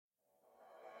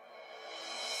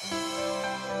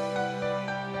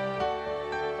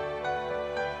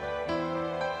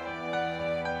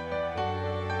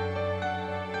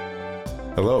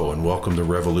Hello and welcome to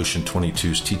Revolution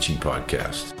 22's teaching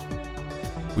podcast.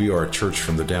 We are a church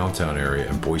from the downtown area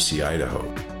in Boise, Idaho.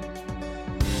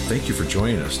 Thank you for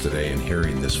joining us today and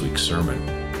hearing this week's sermon.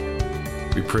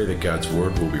 We pray that God's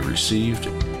word will be received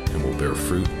and will bear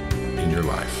fruit in your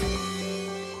life.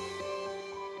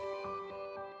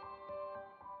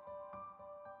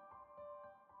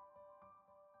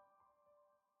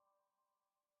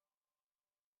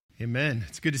 Amen.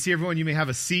 It's good to see everyone. You may have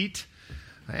a seat.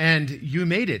 And you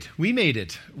made it. We made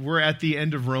it. We're at the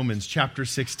end of Romans chapter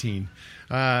 16.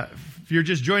 If you're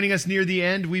just joining us near the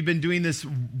end, we've been doing this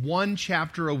one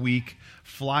chapter a week,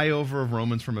 flyover of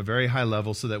Romans from a very high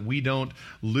level so that we don't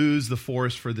lose the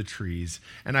forest for the trees.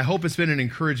 And I hope it's been an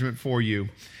encouragement for you.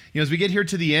 You know, as we get here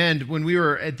to the end, when we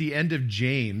were at the end of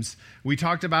James, we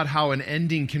talked about how an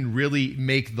ending can really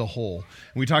make the whole.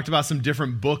 And we talked about some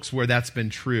different books where that's been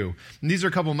true. And these are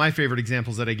a couple of my favorite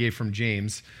examples that I gave from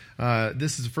James.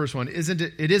 This is the first one.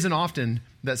 It isn't often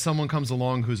that someone comes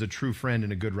along who's a true friend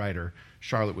and a good writer.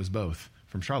 Charlotte was both,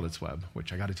 from Charlotte's Web,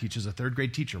 which I got to teach as a third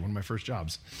grade teacher, one of my first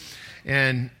jobs.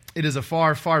 And it is a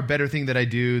far, far better thing that I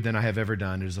do than I have ever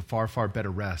done. It is a far, far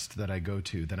better rest that I go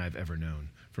to than I've ever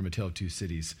known. From A Tale of Two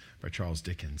Cities by Charles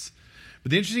Dickens.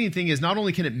 But the interesting thing is not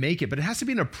only can it make it, but it has to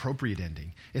be an appropriate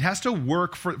ending. It has to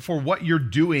work for what you're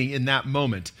doing in that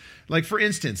moment. Like, for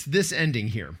instance, this ending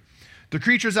here. The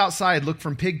creatures outside looked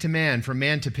from pig to man, from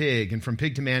man to pig, and from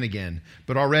pig to man again.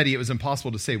 But already it was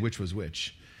impossible to say which was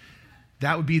which.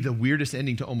 That would be the weirdest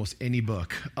ending to almost any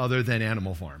book other than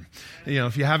Animal Farm. You know,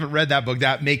 if you haven't read that book,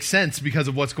 that makes sense because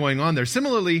of what's going on there.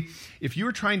 Similarly, if you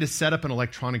were trying to set up an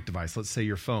electronic device, let's say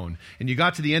your phone, and you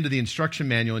got to the end of the instruction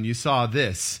manual and you saw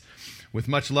this, with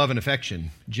much love and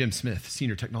affection, Jim Smith,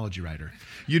 senior technology writer.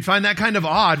 You'd find that kind of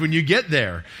odd when you get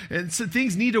there. And so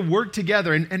things need to work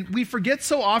together. And we forget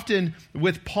so often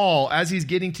with Paul, as he's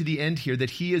getting to the end here,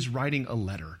 that he is writing a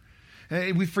letter.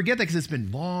 We forget that because it's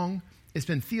been long. It's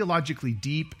been theologically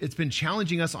deep. It's been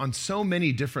challenging us on so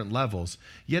many different levels,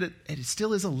 yet it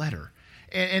still is a letter.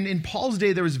 And in Paul's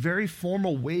day, there was very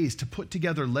formal ways to put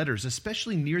together letters,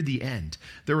 especially near the end.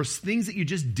 There were things that you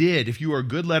just did if you were a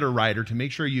good letter writer to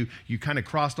make sure you kind of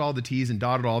crossed all the T's and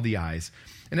dotted all the I's.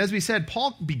 And as we said,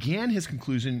 Paul began his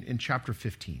conclusion in chapter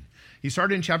 15. He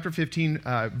started in chapter 15,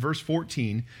 verse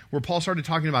 14, where Paul started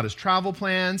talking about his travel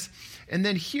plans. And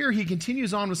then here he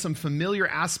continues on with some familiar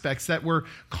aspects that were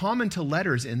common to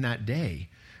letters in that day.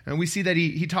 And we see that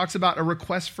he talks about a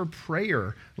request for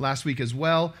prayer last week as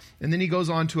well. And then he goes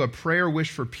on to a prayer wish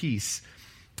for peace.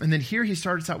 And then here he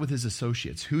starts out with his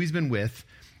associates, who he's been with,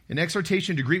 an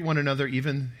exhortation to greet one another,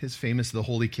 even his famous The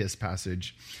Holy Kiss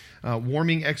passage.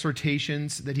 Warming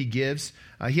exhortations that he gives.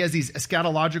 He has these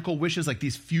eschatological wishes, like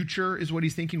these future is what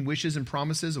he's thinking, wishes and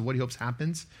promises of what he hopes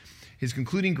happens. His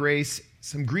concluding grace,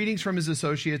 some greetings from his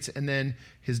associates, and then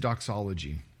his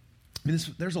doxology. I mean,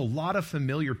 there's a lot of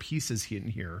familiar pieces in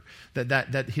here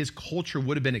that his culture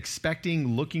would have been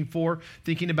expecting, looking for,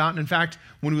 thinking about. And in fact,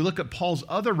 when we look at Paul's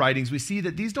other writings, we see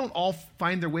that these don't all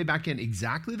find their way back in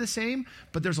exactly the same,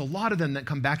 but there's a lot of them that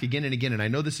come back again and again. And I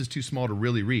know this is too small to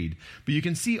really read, but you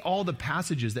can see all the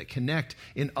passages that connect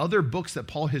in other books that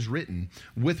Paul has written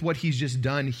with what he's just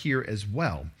done here as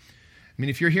well. I mean,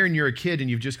 if you're here and you're a kid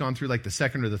and you've just gone through like the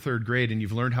second or the third grade and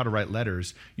you've learned how to write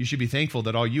letters, you should be thankful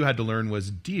that all you had to learn was,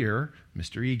 Dear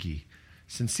Mr. Eagy,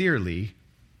 sincerely,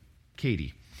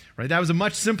 Katie. Right? That was a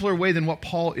much simpler way than what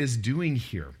Paul is doing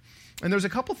here. And there's a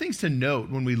couple things to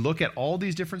note when we look at all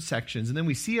these different sections and then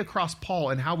we see across Paul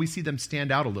and how we see them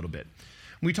stand out a little bit.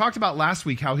 We talked about last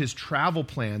week how his travel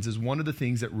plans is one of the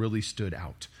things that really stood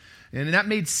out. And that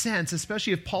made sense,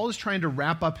 especially if Paul is trying to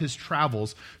wrap up his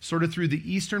travels sort of through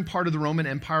the eastern part of the Roman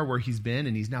Empire where he's been,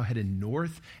 and he's now headed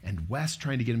north and west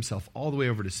trying to get himself all the way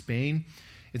over to Spain.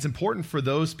 It's important for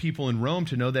those people in Rome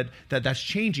to know that that's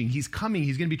changing. He's coming.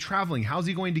 He's going to be traveling. How's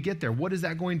he going to get there? What is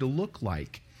that going to look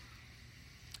like?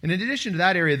 And in addition to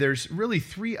that area, there's really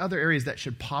three other areas that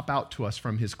should pop out to us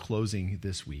from his closing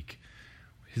this week.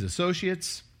 His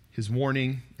associates, his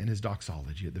warning, and his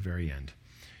doxology at the very end.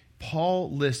 Paul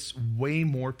lists way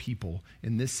more people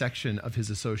in this section of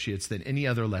his associates than any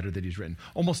other letter that he's written,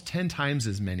 almost 10 times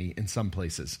as many in some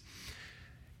places.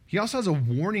 He also has a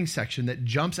warning section that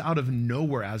jumps out of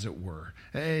nowhere, as it were.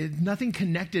 Nothing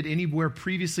connected anywhere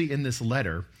previously in this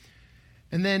letter.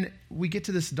 And then we get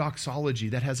to this doxology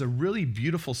that has a really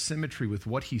beautiful symmetry with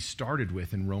what he started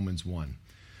with in Romans 1.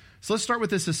 So let's start with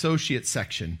this associate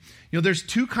section. You know, there's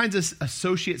two kinds of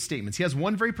associate statements. He has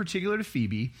one very particular to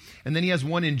Phoebe, and then he has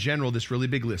one in general, this really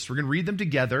big list. We're going to read them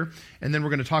together, and then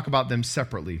we're going to talk about them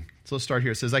separately. So let's start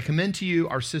here. It says, I commend to you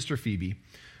our sister Phoebe,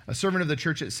 a servant of the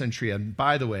church at Centuria. And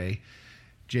by the way,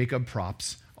 Jacob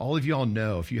props all of y'all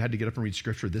know if you had to get up and read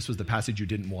scripture, this was the passage you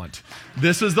didn't want.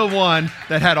 This was the one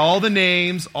that had all the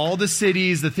names, all the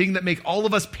cities, the thing that make all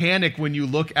of us panic when you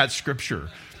look at scripture.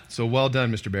 So well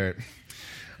done, Mr. Barrett.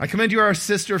 I commend you our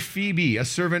sister Phoebe, a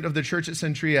servant of the church at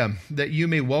Centuria, that you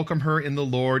may welcome her in the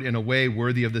Lord in a way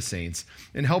worthy of the saints,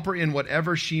 and help her in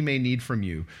whatever she may need from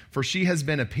you, for she has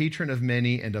been a patron of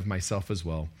many and of myself as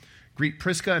well. Greet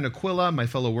Prisca and Aquila, my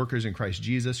fellow workers in Christ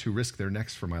Jesus, who risked their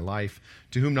necks for my life,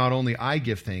 to whom not only I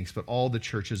give thanks, but all the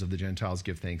churches of the Gentiles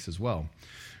give thanks as well.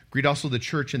 Greet also the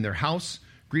church in their house.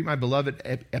 Greet my beloved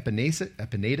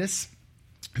Epaenetus,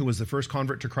 who was the first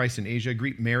convert to Christ in Asia.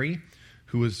 Greet Mary,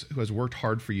 who has worked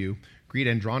hard for you. Greet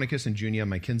Andronicus and Junia,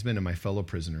 my kinsmen and my fellow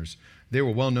prisoners. They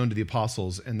were well known to the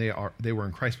apostles, and they were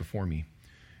in Christ before me.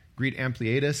 Greet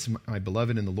Ampliatus, my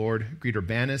beloved in the Lord. Greet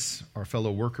Urbanus, our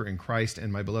fellow worker in Christ,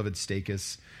 and my beloved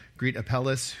Stachys. Greet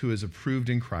Apelles, who is approved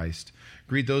in Christ.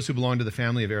 Greet those who belong to the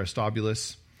family of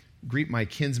Aristobulus. Greet my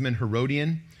kinsman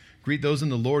Herodian. Greet those in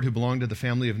the Lord who belong to the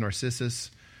family of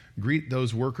Narcissus. Greet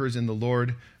those workers in the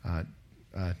Lord,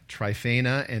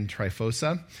 Tryphena and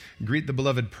Tryphosa. Greet the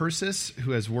beloved Persis,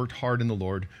 who has worked hard in the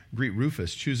Lord. Greet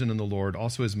Rufus, chosen in the Lord,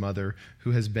 also his mother,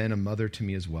 who has been a mother to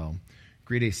me as well.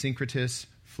 Greet Asyncritus,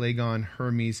 Phlegon,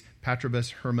 Hermes,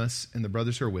 Patrobus, Hermas, and the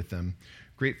brothers who are with them.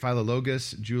 Greet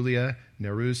Philologus, Julia,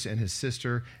 Nerus, and his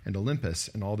sister, and Olympus,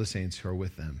 and all the saints who are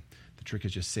with them. The trick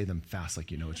is just say them fast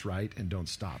like you know it's right, and don't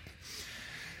stop.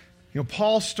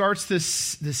 Paul starts this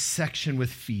section with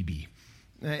Phoebe.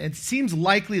 It seems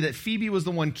likely that Phoebe was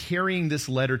the one carrying this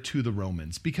letter to the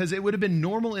Romans, because it would have been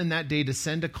normal in that day to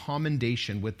send a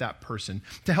commendation with that person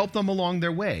to help them along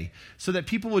their way, so that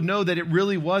people would know that it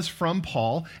really was from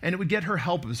Paul, and it would get her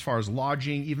help as far as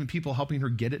lodging, even people helping her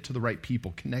get it to the right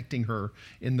people, connecting her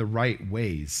in the right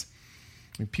ways.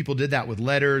 And people did that with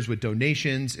letters, with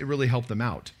donations. It really helped them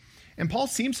out. And Paul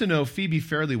seems to know Phoebe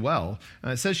fairly well.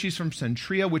 It says she's from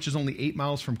Centuria, which is only 8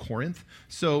 miles from Corinth.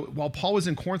 So while Paul was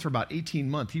in Corinth for about 18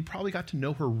 months, he probably got to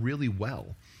know her really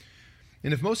well.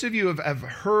 And if most of you have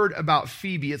heard about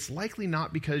Phoebe, it's likely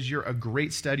not because you're a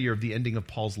great studier of the ending of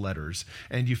Paul's letters,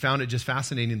 and you found it just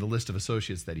fascinating, the list of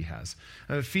associates that he has.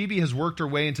 Phoebe has worked her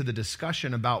way into the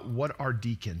discussion about what are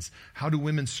deacons, how do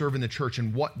women serve in the church,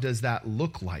 and what does that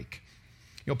look like?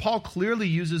 Paul clearly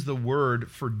uses the word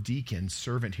for deacon,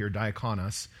 servant here,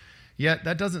 diakonos, yet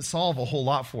that doesn't solve a whole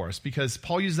lot for us, because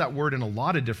Paul uses that word in a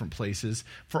lot of different places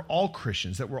for all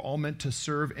Christians, that we're all meant to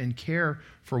serve and care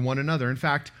for one another. In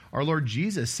fact, our Lord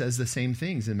Jesus says the same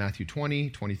things in Matthew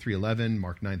 20, 23:11,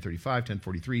 Mark 9:35,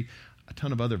 10:43, a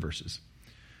ton of other verses.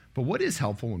 But what is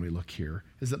helpful when we look here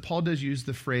is that Paul does use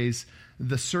the phrase,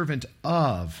 the servant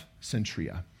of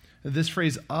Centuria. This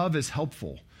phrase of is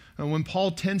helpful. And when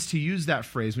Paul tends to use that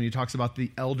phrase, when he talks about the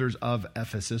elders of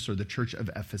Ephesus or the church of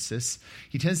Ephesus,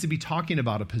 he tends to be talking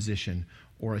about a position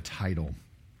or a title.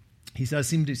 He does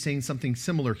seem to be saying something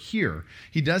similar here.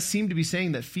 He does seem to be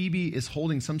saying that Phoebe is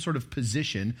holding some sort of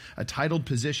position, a titled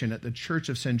position at the church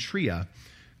of Centuria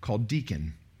called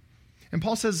deacon. And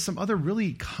Paul says some other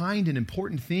really kind and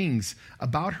important things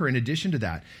about her in addition to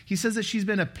that. He says that she's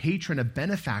been a patron, a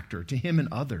benefactor to him and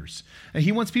others. And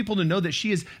he wants people to know that she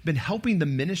has been helping the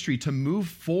ministry to move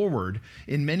forward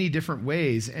in many different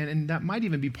ways. And that might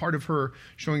even be part of her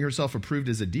showing herself approved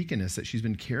as a deaconess, that she's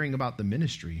been caring about the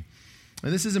ministry.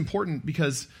 And this is important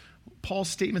because Paul's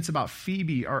statements about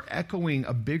Phoebe are echoing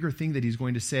a bigger thing that he's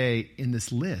going to say in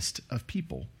this list of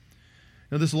people.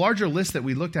 Now, this larger list that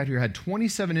we looked at here had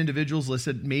 27 individuals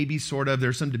listed, maybe sort of.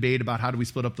 There's some debate about how do we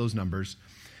split up those numbers.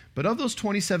 But of those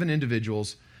 27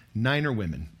 individuals, 9 are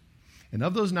women. And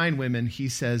of those 9 women, he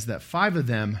says that 5 of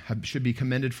them should be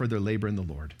commended for their labor in the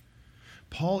Lord.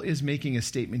 Paul is making a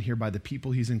statement here by the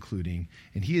people he's including,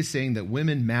 and he is saying that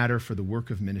women matter for the work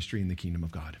of ministry in the kingdom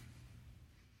of God.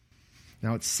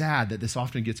 Now, it's sad that this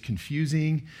often gets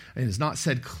confusing and is not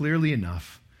said clearly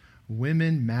enough.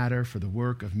 Women matter for the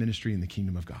work of ministry in the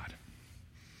kingdom of God.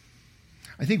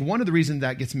 I think one of the reasons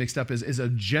that gets mixed up is a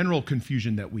general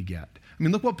confusion that we get. I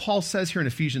mean, look what Paul says here in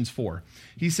Ephesians 4.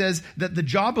 He says that the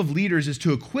job of leaders is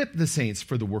to equip the saints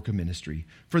for the work of ministry,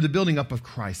 for the building up of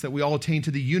Christ, that we all attain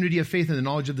to the unity of faith and the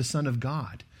knowledge of the Son of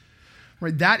God.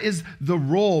 Right? That is the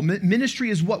role. Ministry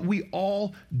is what we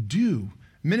all do.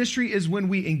 Ministry is when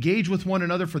we engage with one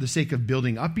another for the sake of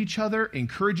building up each other,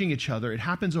 encouraging each other. It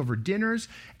happens over dinners,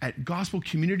 at gospel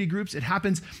community groups. It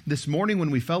happens this morning when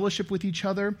we fellowship with each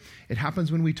other. It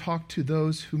happens when we talk to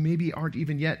those who maybe aren't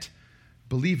even yet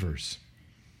believers.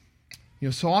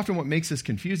 So often what makes this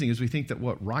confusing is we think that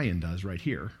what Ryan does right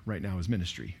here, right now, is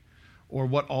ministry. Or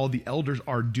what all the elders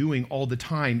are doing all the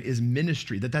time is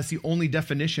ministry, that's the only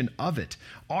definition of it.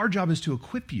 Our job is to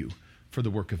equip you for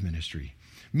the work of ministry.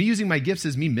 Me using my gifts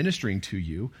is me ministering to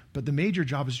you, but the major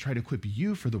job is to try to equip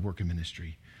you for the work of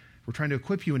ministry. We're trying to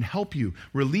equip you and help you,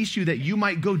 release you that you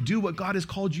might go do what God has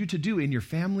called you to do in your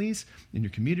families, in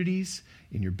your communities,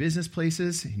 in your business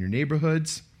places, in your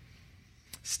neighborhoods.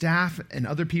 Staff and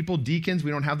other people, deacons,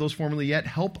 we don't have those formally yet,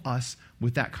 help us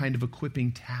with that kind of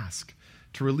equipping task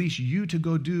to release you to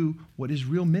go do what is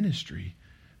real ministry.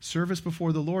 Service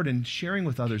before the Lord and sharing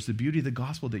with others the beauty of the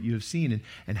gospel that you have seen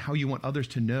and how you want others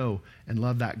to know and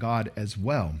love that God as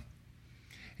well.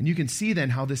 And you can see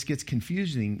then how this gets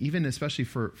confusing, even especially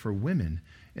for women.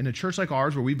 In a church like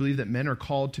ours, where we believe that men are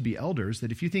called to be elders,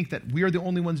 that if you think that we are the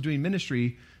only ones doing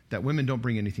ministry, that women don't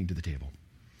bring anything to the table.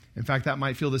 In fact, that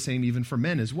might feel the same even for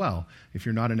men as well. If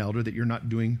you're not an elder, that you're not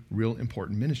doing real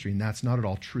important ministry. And that's not at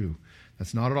all true.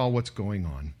 That's not at all what's going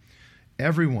on.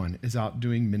 Everyone is out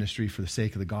doing ministry for the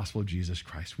sake of the gospel of Jesus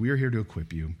Christ. We are here to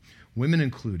equip you, women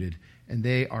included, and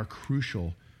they are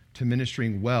crucial to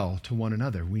ministering well to one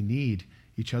another. We need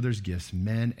each other's gifts,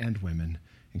 men and women,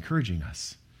 encouraging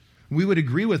us. We would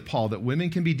agree with Paul that women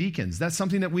can be deacons. That's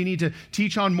something that we need to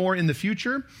teach on more in the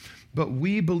future. But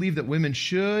we believe that women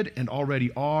should and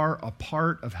already are a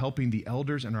part of helping the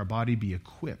elders in our body be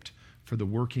equipped for the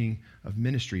working of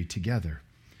ministry together.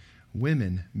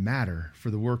 Women matter for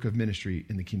the work of ministry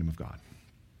in the kingdom of God.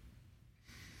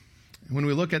 When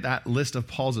we look at that list of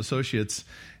Paul's associates,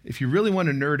 if you really want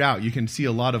to nerd out, you can see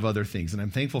a lot of other things. And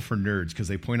I'm thankful for nerds because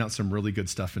they point out some really good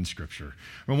stuff in Scripture.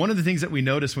 And one of the things that we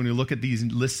notice when we look at these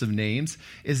lists of names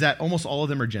is that almost all of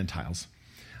them are Gentiles.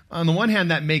 On the one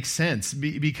hand, that makes sense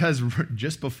because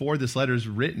just before this letter is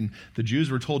written, the Jews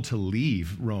were told to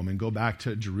leave Rome and go back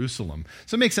to Jerusalem.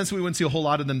 So it makes sense that we wouldn't see a whole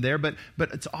lot of them there, but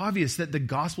it's obvious that the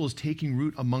gospel is taking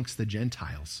root amongst the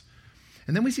Gentiles.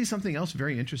 And then we see something else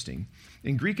very interesting.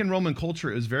 In Greek and Roman culture,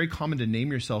 it was very common to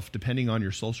name yourself depending on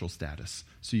your social status.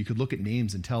 So you could look at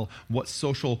names and tell what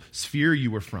social sphere you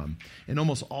were from. And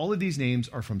almost all of these names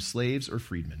are from slaves or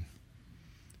freedmen.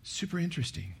 Super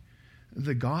interesting.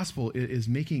 The gospel is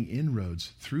making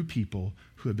inroads through people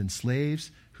who have been slaves,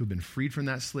 who have been freed from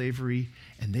that slavery,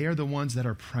 and they are the ones that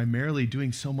are primarily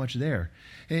doing so much there.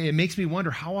 And it makes me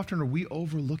wonder, how often are we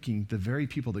overlooking the very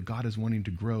people that God is wanting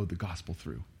to grow the gospel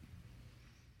through?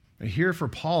 And here for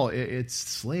Paul, it's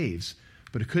slaves,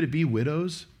 but could it be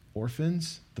widows,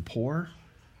 orphans, the poor?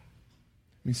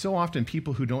 I mean, so often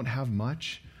people who don't have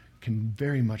much can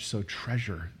very much so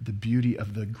treasure the beauty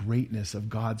of the greatness of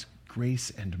God's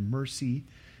grace and mercy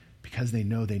because they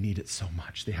know they need it so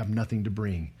much. They have nothing to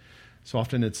bring. So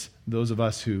often it's those of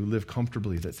us who live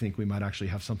comfortably that think we might actually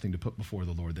have something to put before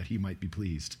the Lord, that he might be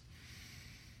pleased.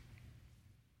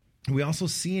 We also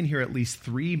see in here at least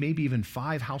 3, maybe even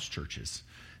 5 house churches.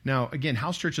 Now, again,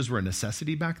 house churches were a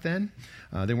necessity back then.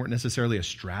 They weren't necessarily a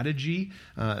strategy.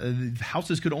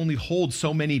 Houses could only hold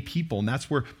so many people, and that's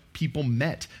where people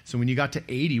met. So when you got to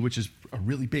 80, which is a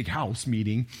really big house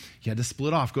meeting, you had to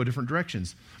split off, go different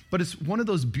directions. But it's one of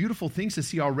those beautiful things to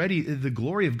see already the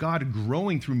glory of God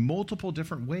growing through multiple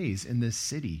different ways in this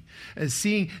city. As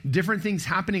seeing different things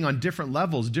happening on different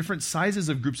levels, different sizes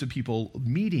of groups of people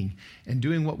meeting and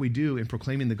doing what we do in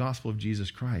proclaiming the gospel of Jesus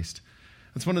Christ.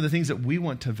 That's one of the things that we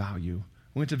want to value.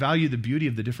 We want to value the beauty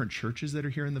of the different churches that are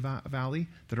here in the valley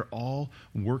that are all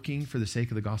working for the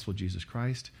sake of the gospel of Jesus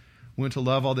Christ. We want to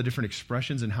love all the different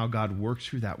expressions and how God works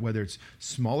through that, whether it's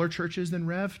smaller churches than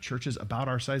Rev, churches about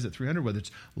our size at 300, whether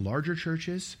it's larger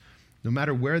churches, no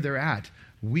matter where they're at,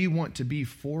 we want to be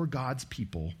for God's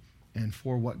people and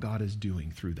for what God is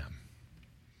doing through them.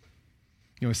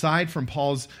 You know, aside from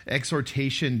Paul's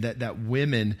exhortation that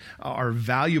women are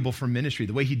valuable for ministry,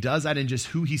 the way he does that in just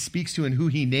who he speaks to and who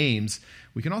he names,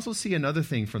 we can also see another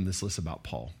thing from this list about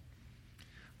Paul.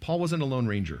 Paul wasn't a lone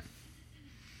ranger.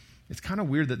 It's kind of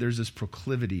weird that there's this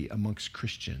proclivity amongst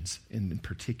Christians in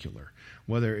particular,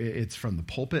 whether it's from the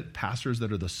pulpit, pastors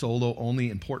that are the solo only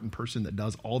important person that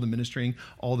does all the ministering,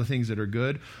 all the things that are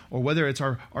good, or whether it's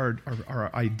our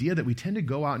idea that we tend to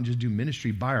go out and just do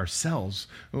ministry by ourselves.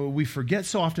 We forget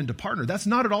so often to partner. That's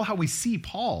not at all how we see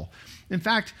Paul. In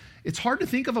fact, it's hard to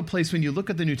think of a place when you look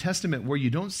at the New Testament where you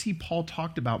don't see Paul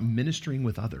talked about ministering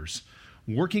with others,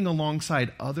 working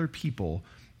alongside other people,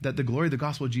 that the glory of the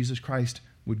gospel of Jesus Christ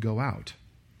would go out.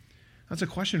 That's a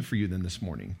question for you then this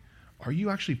morning. Are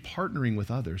you actually partnering with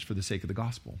others for the sake of the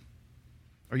gospel?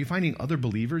 Are you finding other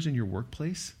believers in your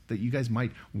workplace that you guys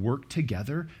might work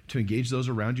together to engage those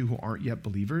around you who aren't yet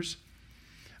believers?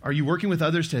 Are you working with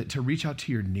others to reach out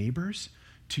to your neighbors,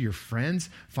 to your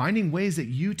friends, finding ways that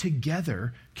you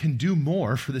together can do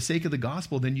more for the sake of the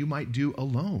gospel than you might do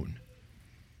alone?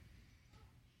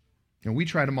 And we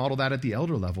try to model that at the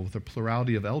elder level with a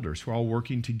plurality of elders who are all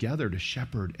working together to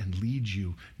shepherd and lead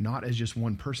you, not as just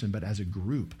one person, but as a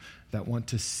group that want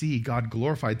to see God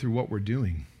glorified through what we're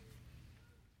doing.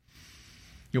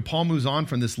 Paul moves on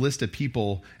from this list of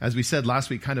people, as we said last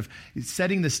week, kind of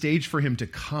setting the stage for him to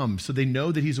come so they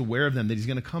know that he's aware of them, that he's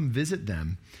going to come visit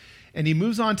them. And he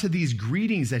moves on to these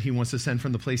greetings that he wants to send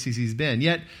from the places he's been.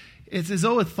 Yet, it's as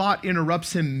though a thought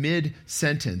interrupts him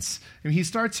mid-sentence. He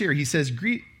starts here. He says,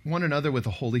 "Greet one another with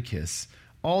a holy kiss.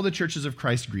 All the churches of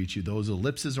Christ greet you." Those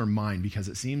ellipses are mine because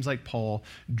it seems like Paul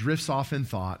drifts off in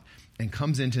thought and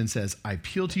comes into and says, "I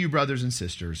appeal to you, brothers and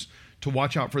sisters, to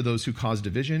watch out for those who cause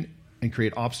division and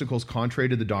create obstacles contrary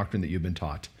to the doctrine that you've been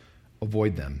taught.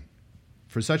 Avoid them.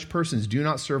 For such persons do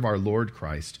not serve our Lord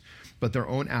Christ, but their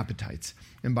own appetites.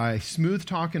 And by smooth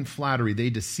talk and flattery,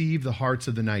 they deceive the hearts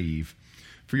of the naive.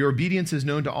 For your obedience is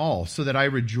known to all, so that I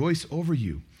rejoice over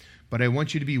you. But I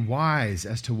want you to be wise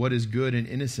as to what is good and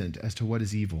innocent as to what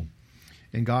is evil.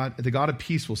 And the God of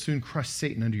peace will soon crush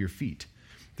Satan under your feet.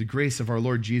 The grace of our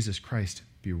Lord Jesus Christ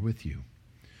be with you."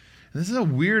 And this is a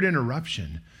weird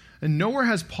interruption. And nowhere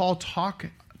has Paul talked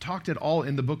at all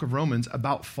in the book of Romans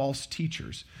about false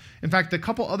teachers. In fact, the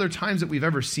couple other times that we've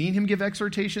ever seen him give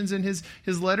exhortations in his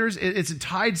letters, it's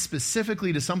tied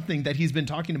specifically to something that he's been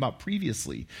talking about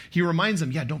previously. He reminds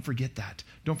them, don't forget that.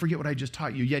 Don't forget what I just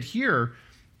taught you. Yet here,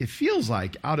 it feels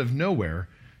like out of nowhere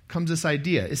comes this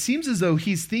idea. It seems as though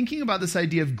he's thinking about this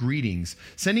idea of greetings,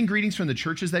 sending greetings from the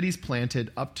churches that he's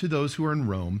planted up to those who are in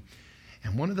Rome.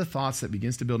 And one of the thoughts that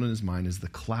begins to build in his mind is the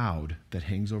cloud that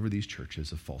hangs over these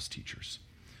churches of false teachers.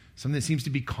 Something that seems to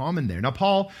be common there. Now,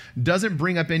 Paul doesn't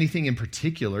bring up anything in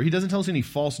particular. He doesn't tell us any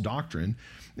false doctrine.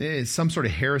 It's some sort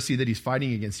of heresy that he's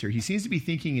fighting against here. He seems to be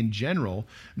thinking in general,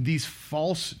 these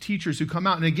false teachers who come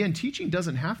out. And again, teaching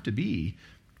doesn't have to be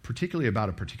particularly about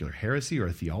a particular heresy or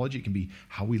a theology. It can be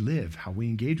how we live, how we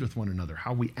engage with one another,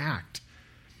 how we act,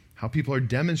 how people are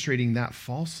demonstrating that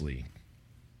falsely.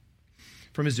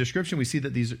 From his description, we see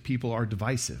that these people are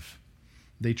divisive.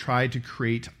 They try to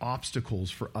create obstacles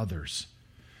for others.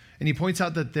 And he points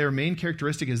out that their main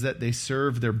characteristic is that they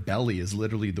serve their belly, is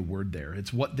literally the word there.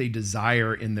 It's what they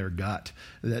desire in their gut,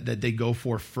 that they go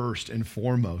for first and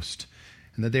foremost,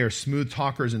 and that they are smooth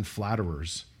talkers and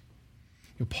flatterers.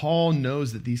 Paul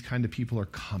knows that these kind of people are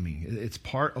coming. It's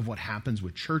part of what happens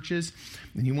with churches,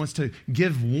 and he wants to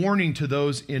give warning to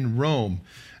those in Rome.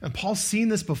 And Paul's seen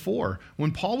this before.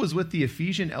 When Paul was with the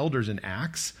Ephesian elders in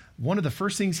Acts, one of the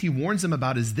first things he warns them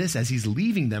about is this as he's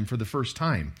leaving them for the first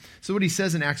time. So what he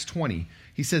says in Acts 20,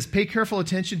 he says, "Pay careful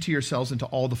attention to yourselves and to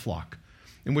all the flock,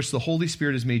 in which the Holy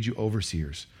Spirit has made you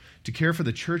overseers, to care for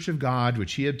the church of God,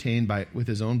 which he obtained with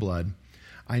his own blood.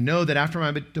 I know that after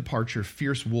my departure,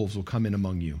 fierce wolves will come in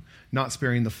among you, not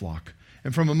sparing the flock.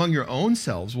 And from among your own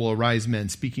selves will arise men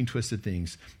speaking twisted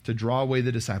things to draw away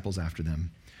the disciples after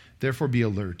them. Therefore be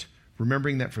alert,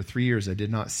 remembering that for 3 years I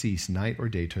did not cease night or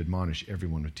day to admonish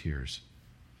everyone with tears."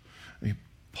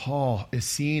 Paul is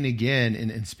seeing again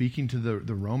in speaking to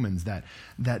the Romans that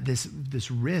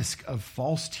this risk of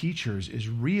false teachers is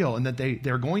real and that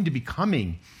they're going to be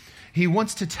coming. He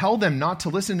wants to tell them not to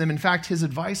listen to them. In fact, his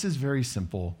advice is very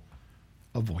simple.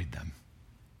 Avoid them.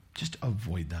 Just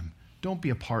avoid them. Don't be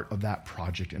a part of that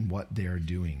project and what they're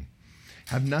doing.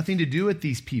 Have nothing to do with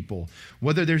these people.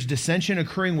 Whether there's dissension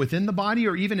occurring within the body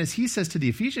or even, as he says to the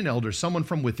Ephesian elders, someone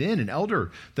from within, an elder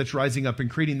that's rising up and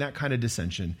creating that kind of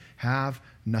dissension, have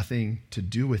nothing to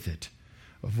do with it.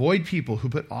 Avoid people who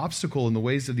put obstacle in the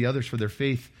ways of the others for their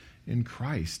faith in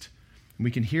Christ. We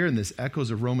can hear in this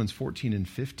echoes of Romans 14 and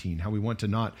 15, how we want to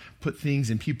not put things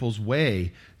in people's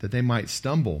way that they might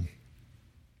stumble.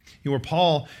 Where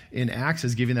Paul in Acts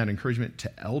is giving that encouragement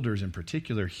to elders in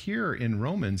particular, here in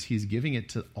Romans, he's giving it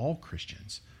to all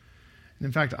Christians. And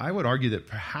in fact, I would argue that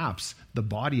perhaps the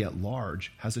body at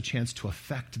large has a chance to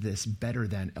affect this better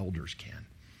than elders can.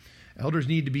 Elders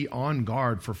need to be on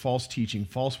guard for false teaching,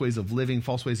 false ways of living,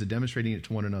 false ways of demonstrating it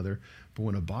to one another. But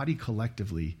when a body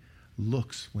collectively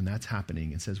looks when that's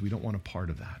happening and says we don't want a part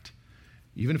of that.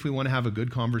 Even if we want to have a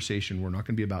good conversation, we're not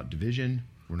going to be about division.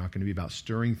 We're not going to be about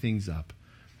stirring things up.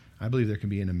 I believe there can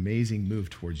be an amazing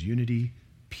move towards unity,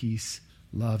 peace,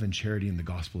 love, and charity in the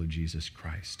gospel of Jesus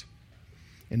Christ.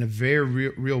 In a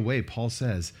very real way, Paul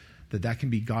says that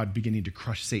can be God beginning to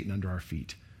crush Satan under our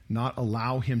feet, not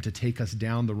allow him to take us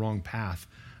down the wrong path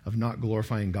of not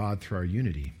glorifying God through our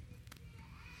unity.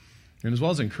 And as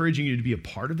well as encouraging you to be a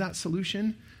part of that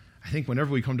solution, I think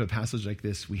whenever we come to a passage like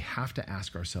this, we have to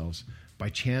ask ourselves, by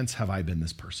chance, have I been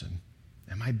this person?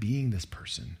 Am I being this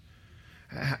person?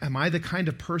 Am I the kind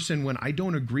of person when I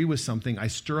don't agree with something, I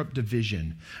stir up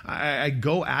division? I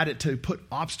go at it to put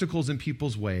obstacles in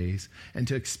people's ways and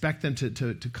to expect them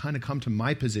to kind of come to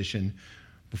my position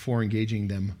before engaging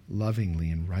them lovingly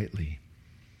and rightly?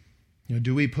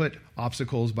 Do we put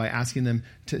obstacles by asking them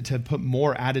to put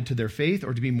more added to their faith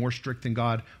or to be more strict than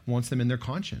God wants them in their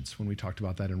conscience, when we talked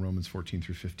about that in Romans 14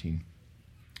 through 15?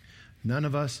 None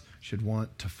of us should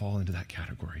want to fall into that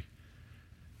category.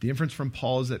 The inference from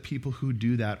Paul is that people who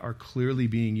do that are clearly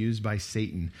being used by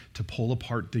Satan to pull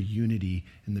apart the unity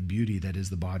and the beauty that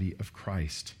is the body of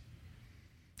Christ.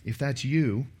 If that's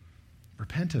you,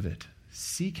 repent of it.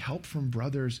 Seek help from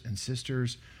brothers and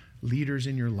sisters, leaders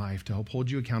in your life, to help hold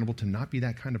you accountable to not be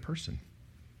that kind of person.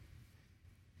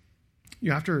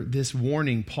 After this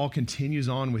warning, Paul continues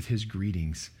on with his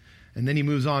greetings, and then he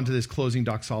moves on to this closing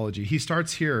doxology. He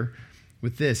starts here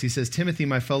with this. He says, Timothy,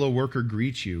 my fellow worker,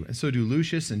 greets you, and so do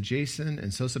Lucius and Jason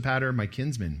and Sosipater, my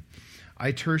kinsmen.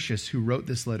 I, Tertius, who wrote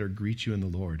this letter, greet you in the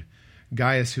Lord.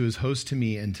 Gaius, who is host to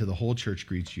me and to the whole church,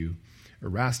 greets you.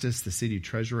 Erastus, the city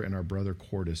treasurer, and our brother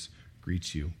Quartus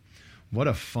greets you. What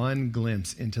a fun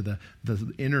glimpse into the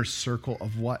inner circle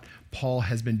of what Paul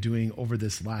has been doing over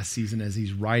this last season as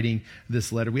he's writing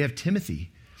this letter. We have Timothy,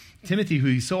 who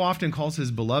he so often calls his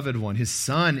beloved one, his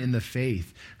son in the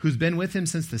faith, who's been with him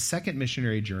since the second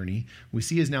missionary journey. We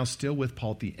see is now still with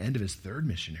Paul at the end of his third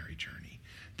missionary journey.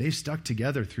 They've stuck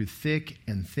together through thick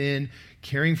and thin,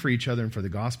 caring for each other and for the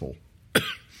gospel.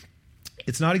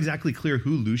 It's not exactly clear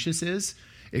who Lucius is.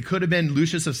 It could have been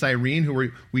Lucius of Cyrene, who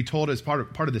we told is part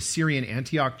of the Syrian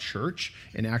Antioch church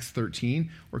in Acts 13,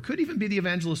 or it could even be the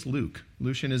evangelist Luke.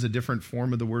 Lucian is a different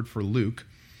form of the word for Luke.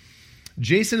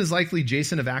 Jason is likely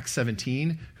Jason of Acts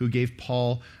 17, who gave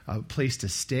Paul a place to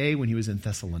stay when he was in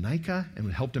Thessalonica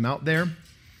and helped him out there.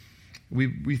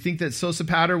 We think that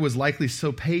Sosipater was likely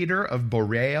Sopater of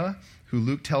Berea, who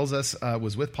Luke tells us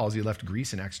was with Paul as he left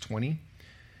Greece in Acts 20. And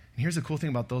here's the cool thing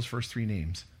about those first three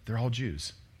names. They're all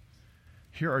Jews.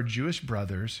 Here are Jewish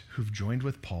brothers who've joined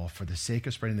with Paul for the sake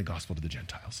of spreading the gospel to the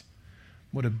Gentiles.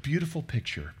 What a beautiful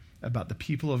picture about the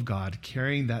people of God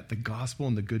carrying that the gospel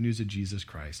and the good news of Jesus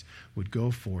Christ would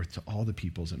go forth to all the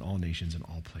peoples and all nations and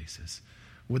all places.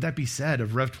 Would that be said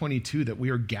of Rev 22, that we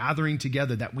are gathering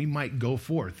together that we might go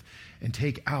forth and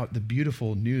take out the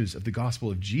beautiful news of the gospel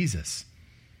of Jesus?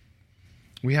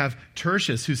 We have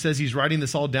Tertius, who says he's writing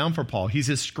this all down for Paul. He's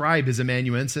his scribe, his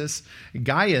amanuensis.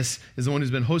 Gaius is the one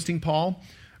who's been hosting Paul.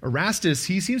 Erastus,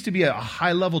 he seems to be a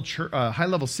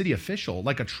high-level city official,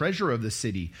 like a treasurer of the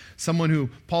city, someone who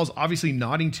Paul's obviously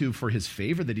nodding to for his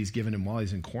favor that he's given him while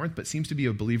he's in Corinth, but seems to be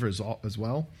a believer as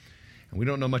well. And we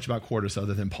don't know much about Quartus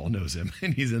other than Paul knows him,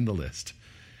 and he's in the list.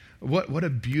 What a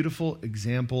beautiful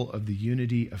example of the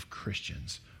unity of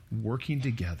Christians working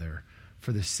together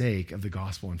for the sake of the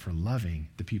gospel and for loving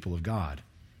the people of God.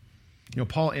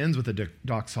 Paul ends with a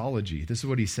doxology. This is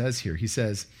what he says here. He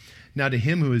says, now to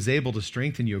him who is able to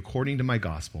strengthen you according to my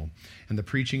gospel and the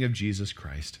preaching of Jesus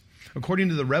Christ, according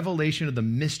to the revelation of the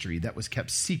mystery that was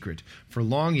kept secret for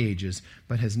long ages,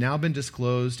 but has now been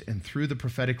disclosed and through the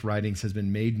prophetic writings has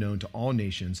been made known to all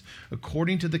nations,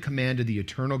 according to the command of the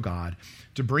eternal God,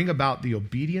 to bring about the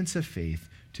obedience of faith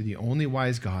to the only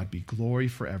wise God, be glory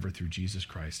forever through Jesus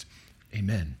Christ.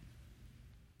 Amen.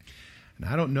 And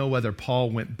I don't know whether Paul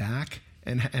went back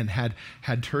and had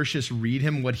Tertius read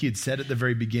him what he had said at the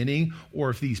very beginning, or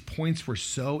if these points were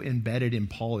so embedded in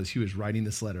Paul as he was writing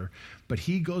this letter. But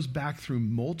he goes back through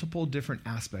multiple different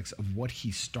aspects of what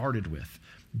he started with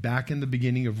back in the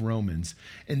beginning of Romans,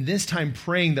 and this time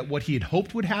praying that what he had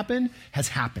hoped would happen has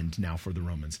happened now for the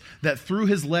Romans. That through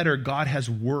his letter, God has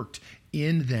worked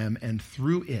in them and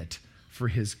through it for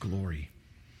his glory.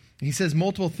 He says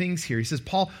multiple things here. He says,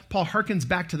 Paul harkens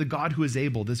back to the God who is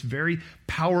able, this very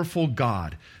powerful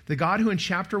God. The God who in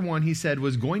chapter 1, he said,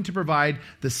 was going to provide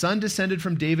the Son descended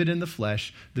from David in the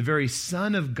flesh, the very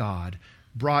Son of God,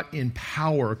 brought in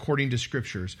power according to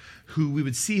Scriptures, who we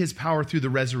would see his power through the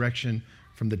resurrection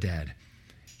from the dead.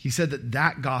 He said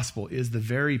that gospel is the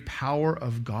very power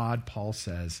of God, Paul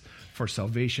says, for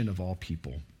salvation of all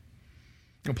people.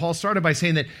 And Paul started by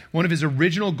saying that one of his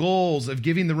original goals of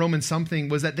giving the Romans something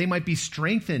was that they might be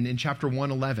strengthened in chapter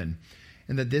 1:11,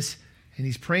 and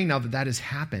he's praying now that has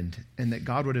happened and that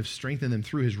God would have strengthened them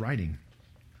through his writing.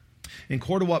 And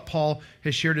core to what Paul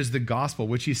has shared is the gospel,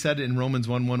 which he said in Romans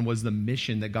 1:1 was the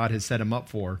mission that God has set him up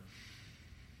for.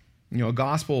 A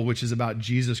gospel which is about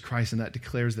Jesus Christ, and that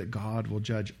declares that God will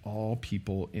judge all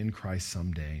people in Christ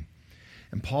someday.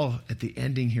 And Paul, at the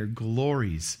ending here,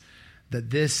 glories that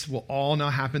this will all now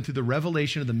happen through the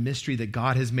revelation of the mystery that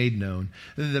God has made known,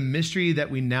 the mystery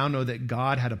that we now know that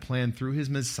God had a plan through his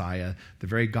Messiah, the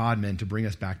very God-man, to bring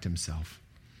us back to himself,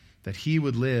 that he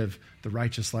would live the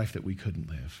righteous life that we couldn't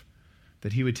live,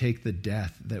 that he would take the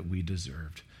death that we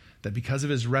deserved, that because of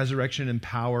his resurrection and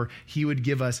power, he would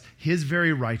give us his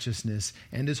very righteousness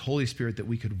and his Holy Spirit that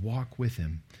we could walk with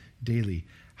him daily.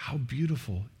 How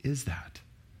beautiful is that?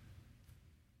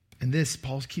 And this,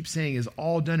 Paul keeps saying, is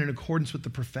all done in accordance with the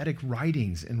prophetic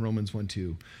writings in Romans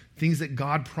 1:2, things that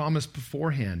God promised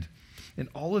beforehand. And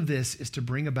all of this is to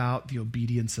bring about the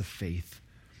obedience of faith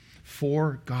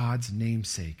for God's name's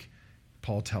sake,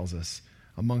 Paul tells us,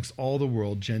 amongst all the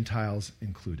world, Gentiles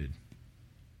included.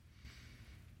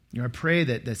 I pray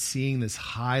that seeing this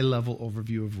high-level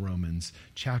overview of Romans,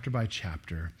 chapter by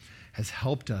chapter, has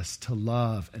helped us to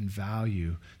love and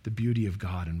value the beauty of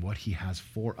God and what he has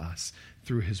for us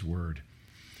through his word.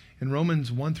 In Romans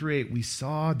 1-8, we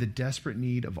saw the desperate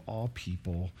need of all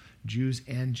people, Jews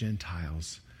and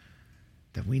Gentiles,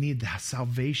 that we need the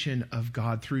salvation of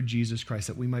God through Jesus Christ,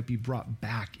 that we might be brought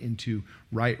back into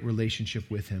right relationship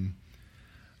with him.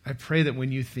 I pray that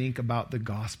when you think about the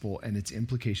gospel and its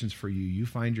implications for you, you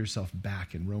find yourself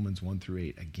back in Romans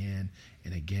 1-8 again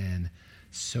and again,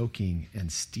 soaking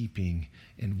and steeping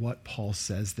in what Paul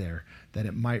says there, that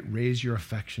it might raise your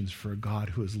affections for a God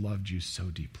who has loved you so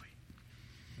deeply.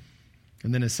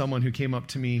 And then as someone who came up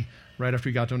to me right after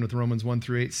we got done with Romans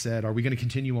 1-8 said, are we going to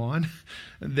continue on?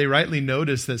 They rightly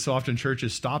noticed that so often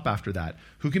churches stop after that.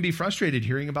 Who can be frustrated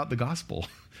hearing about the gospel?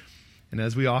 And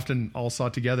as we often all saw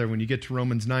together, when you get to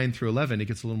Romans 9-11, it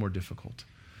gets a little more difficult.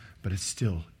 But it's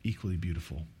still equally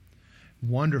beautiful.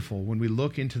 Wonderful when we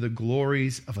look into the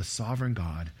glories of a sovereign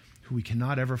God who we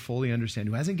cannot ever fully understand,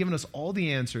 who hasn't given us all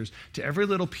the answers to every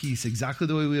little piece exactly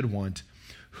the way we would want.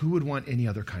 Who would want any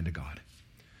other kind of God?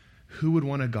 Who would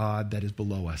want a God that is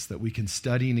below us, that we can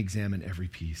study and examine every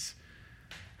piece?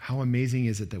 How amazing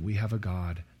is it that we have a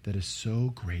God that is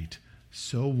so great,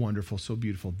 so wonderful, so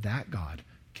beautiful. That God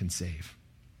can save.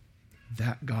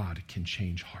 That God can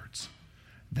change hearts.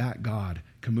 That God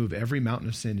can move every mountain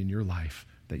of sin in your life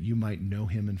that you might know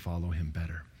him and follow him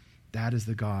better. That is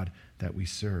the God that we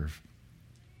serve.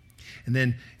 And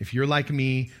then if you're like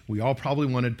me, we all probably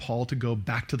wanted Paul to go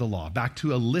back to the law, back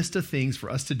to a list of things for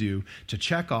us to do, to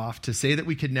check off, to say that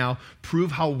we could now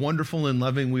prove how wonderful and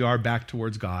loving we are back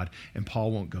towards God, and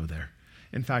Paul won't go there.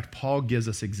 In fact, Paul gives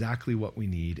us exactly what we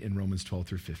need in Romans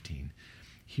 12-15.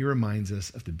 He reminds us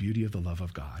of the beauty of the love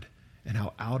of God and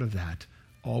how out of that,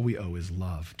 all we owe is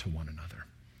love to one another.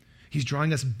 He's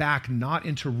drawing us back not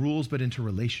into rules, but into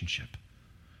relationship.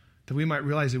 That we might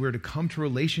realize that we're to come to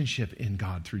relationship in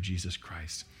God through Jesus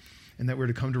Christ, and that we're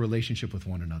to come to relationship with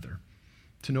one another,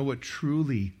 to know what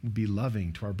truly would be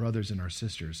loving to our brothers and our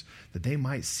sisters, that they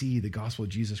might see the gospel of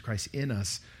Jesus Christ in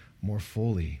us more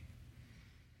fully.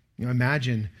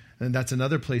 Imagine, and that's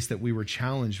another place that we were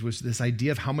challenged, was this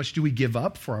idea of how much do we give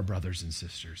up for our brothers and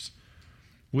sisters?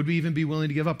 Would we even be willing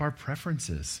to give up our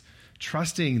preferences,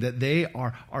 trusting that they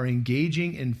are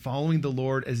engaging in following the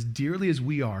Lord as dearly as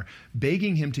we are,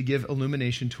 begging him to give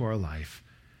illumination to our life,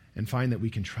 and find that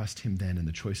we can trust him then in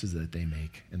the choices that they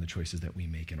make and the choices that we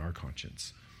make in our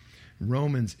conscience.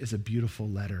 Romans is a beautiful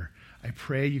letter. I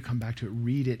pray you come back to it,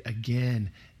 read it again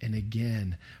and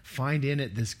again. Find in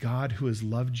it this God who has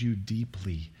loved you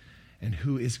deeply and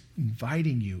who is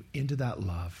inviting you into that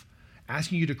love,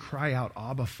 asking you to cry out,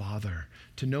 Abba, Father,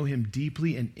 to know him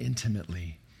deeply and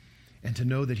intimately, and to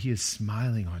know that he is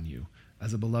smiling on you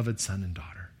as a beloved son and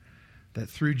daughter, that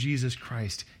through Jesus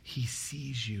Christ, he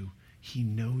sees you, he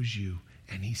knows you,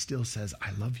 and he still says,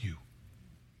 I love you.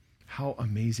 How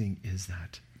amazing is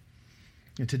that?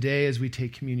 And today, as we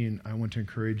take communion, I want to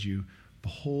encourage you,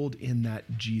 behold in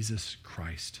that Jesus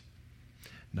Christ.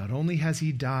 Not only has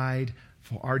he died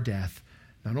for our death,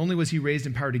 not only was he raised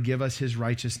in power to give us his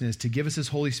righteousness, to give us his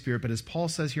Holy Spirit, but as Paul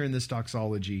says here in this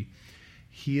doxology,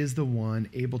 he is the one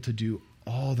able to do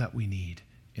all that we need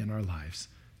in our lives,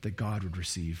 that God would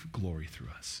receive glory through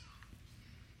us.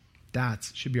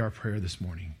 That should be our prayer this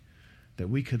morning, that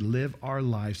we could live our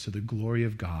lives to the glory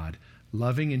of God,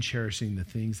 loving and cherishing the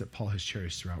things that Paul has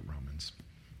cherished throughout Romans.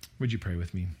 Would you pray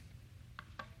with me?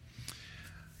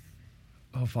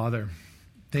 Oh, Father,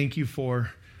 thank you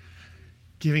for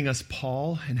giving us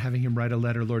Paul and having him write a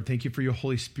letter. Lord, thank you for your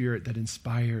Holy Spirit that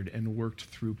inspired and worked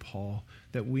through Paul,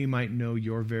 that we might know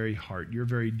your very heart, your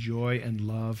very joy and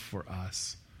love for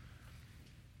us.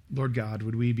 Lord God,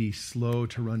 would we be slow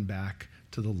to run back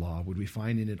to the law? Would we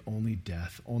find in it only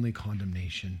death, only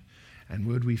condemnation? And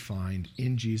would we find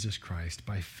in Jesus Christ,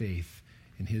 by faith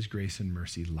in his grace and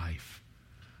mercy, life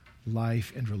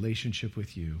and relationship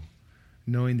with you,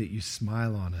 knowing that you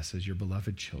smile on us as your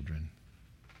beloved children.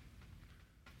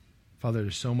 Father,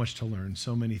 there's so much to learn,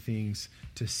 so many things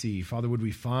to see. Father, would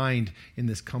we find in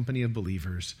this company of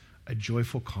believers a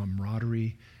joyful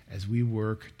camaraderie as we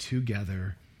work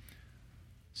together,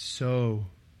 so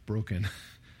broken,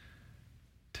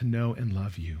 to know and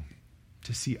love you,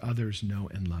 to see others know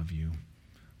and love you.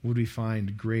 Would we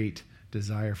find great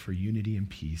desire for unity and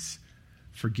peace,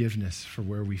 forgiveness for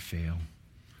where we fail.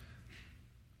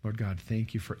 Lord God,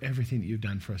 thank you for everything that you've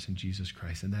done for us in Jesus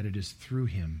Christ, and that it is through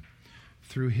him,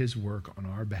 through his work on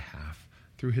our behalf,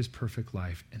 through his perfect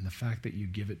life, and the fact that you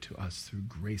give it to us through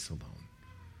grace alone,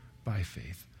 by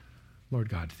faith. Lord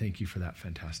God, thank you for that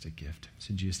fantastic gift. It's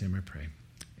in Jesus' name I pray.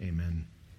 Amen.